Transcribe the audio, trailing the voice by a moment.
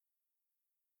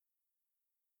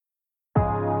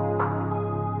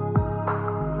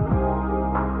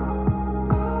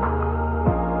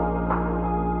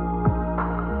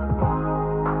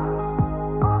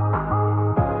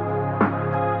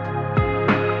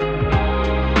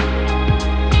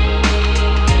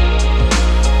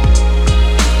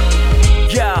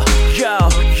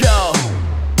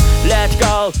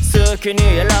先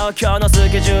にやろう今日のス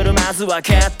ケジュールまずは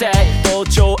決定同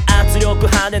調圧力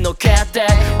跳ねの決定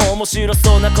面白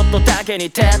そうなことだけに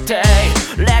徹底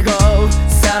レゴ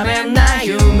覚めない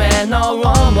夢の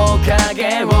面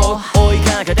影を追い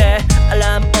かけてア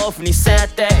ラームオフに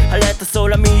設定晴れた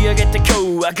空見上げて今日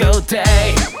は Good day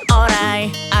Alright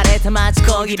荒れた街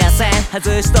こぎ出せ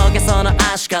外しとけその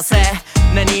足かせ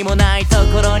何もないと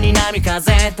ころに波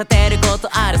風立てること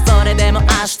あるそれでも明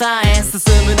日へ進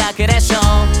むだけでしょ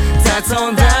雑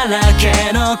音だら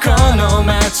けのこの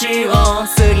街を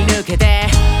すり抜けて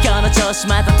今日の調子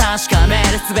また確かめ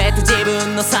る全て自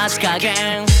分のさじ加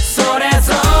減それ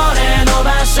ぞれの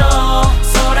場所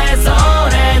それぞ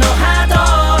れの波動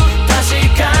確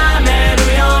かめる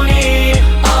ように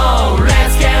Oh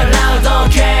let's get loud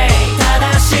okay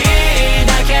正しい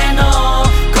だけの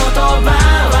言葉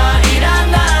はいら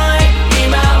ない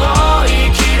今を生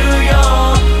きるよ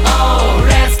Oh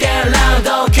let's get loud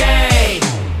okay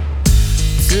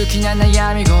好きな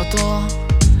悩み事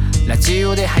ラジ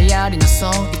オで流行りのソ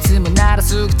ンいつもなら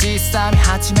すぐ実際に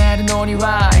始めるのに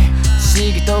は不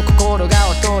思議と心が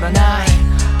劣らない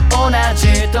同じ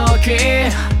時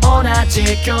同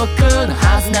じ曲の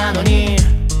はずなのに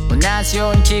同じ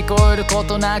ように聞こえるこ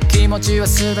となく気持ちは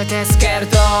全てスケル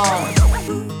ト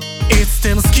ンいつ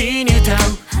でも好きに歌う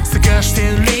探して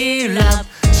るリーラッ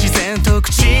プ自然と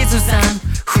口ずさん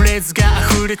フレーズが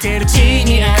溢れてるジー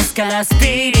ニアスからス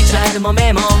ピリチュアルも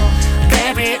メモ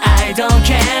Baby I don't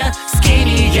care 好き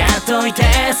にやっといて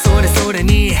それぞれ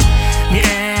に見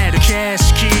える景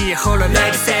色やほら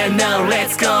Like say now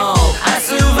let's go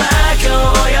明日は今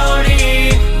日よ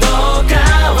りどうか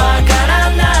わから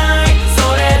ないそ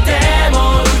れで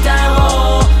も歌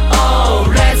おう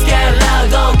Oh let's get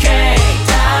loud okay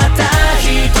たった一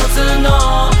つ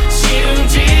の信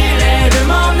じれる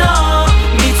もの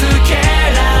見つけ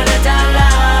られたら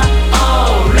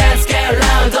Oh let's get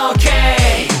loud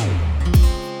okay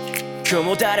今日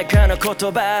も誰かの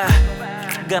言葉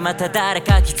がまた誰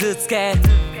か傷つけ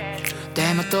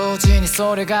でも同時に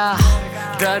それが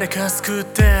誰か救っ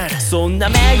てるそんな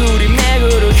巡り巡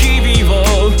る日々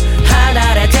を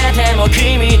離れてても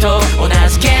君と同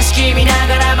じ景色見な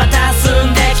がらまた進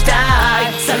んできた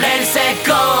いさあレディセッ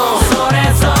ゴー